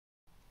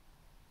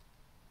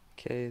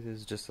Okay, this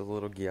is just a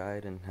little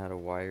guide on how to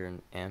wire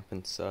an amp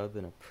and sub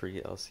in a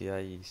Pre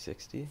LCI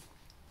E60.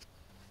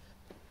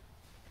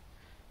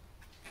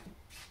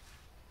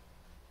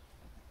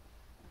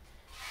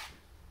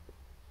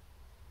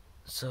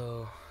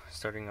 So,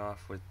 starting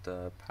off with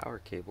the power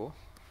cable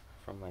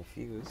from my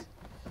fuse,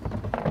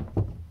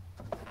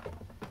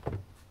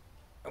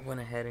 I went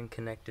ahead and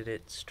connected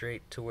it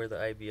straight to where the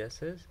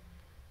IBS is.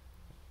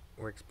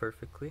 Works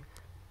perfectly.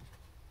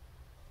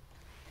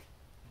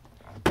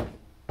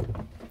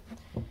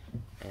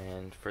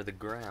 And for the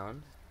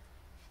ground,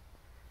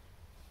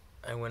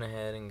 I went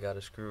ahead and got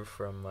a screw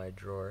from my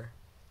drawer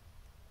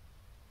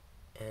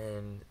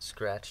and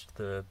scratched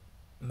the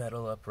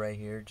metal up right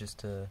here just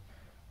to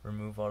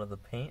remove all of the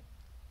paint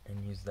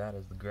and use that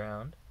as the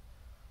ground.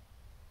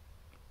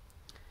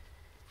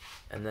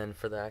 And then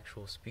for the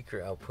actual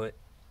speaker output,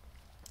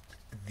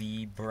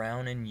 the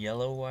brown and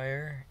yellow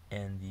wire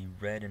and the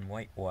red and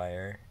white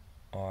wire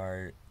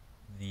are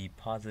the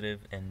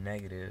positive and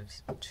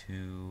negatives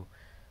to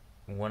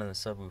one of the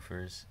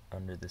subwoofers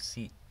under the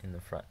seat in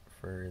the front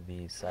for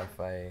the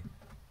sci-fi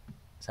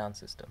sound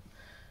system.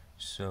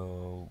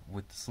 So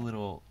with this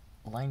little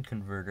line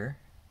converter,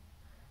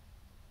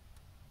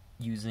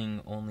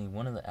 using only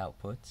one of the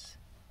outputs,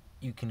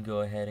 you can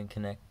go ahead and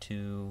connect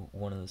to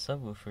one of the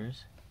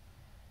subwoofers,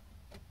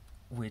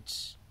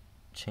 which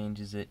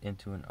changes it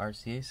into an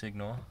RCA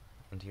signal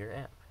into your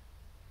amp.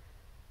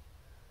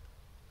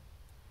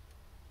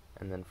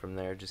 And then from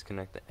there, just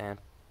connect the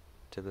amp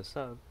to the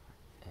sub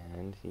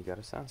and you got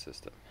a sound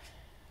system.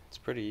 It's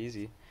pretty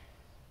easy.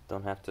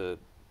 Don't have to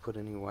put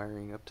any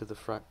wiring up to the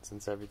front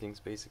since everything's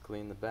basically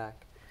in the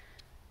back.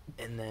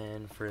 And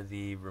then for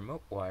the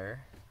remote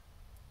wire,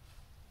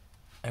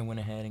 I went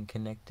ahead and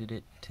connected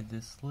it to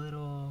this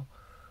little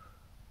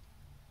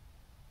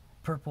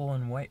purple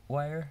and white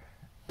wire,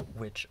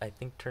 which I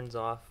think turns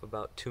off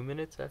about 2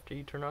 minutes after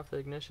you turn off the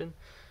ignition.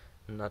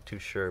 I'm not too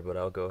sure, but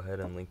I'll go ahead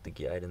and link the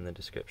guide in the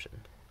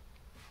description.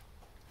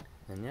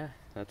 And yeah,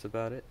 that's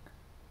about it.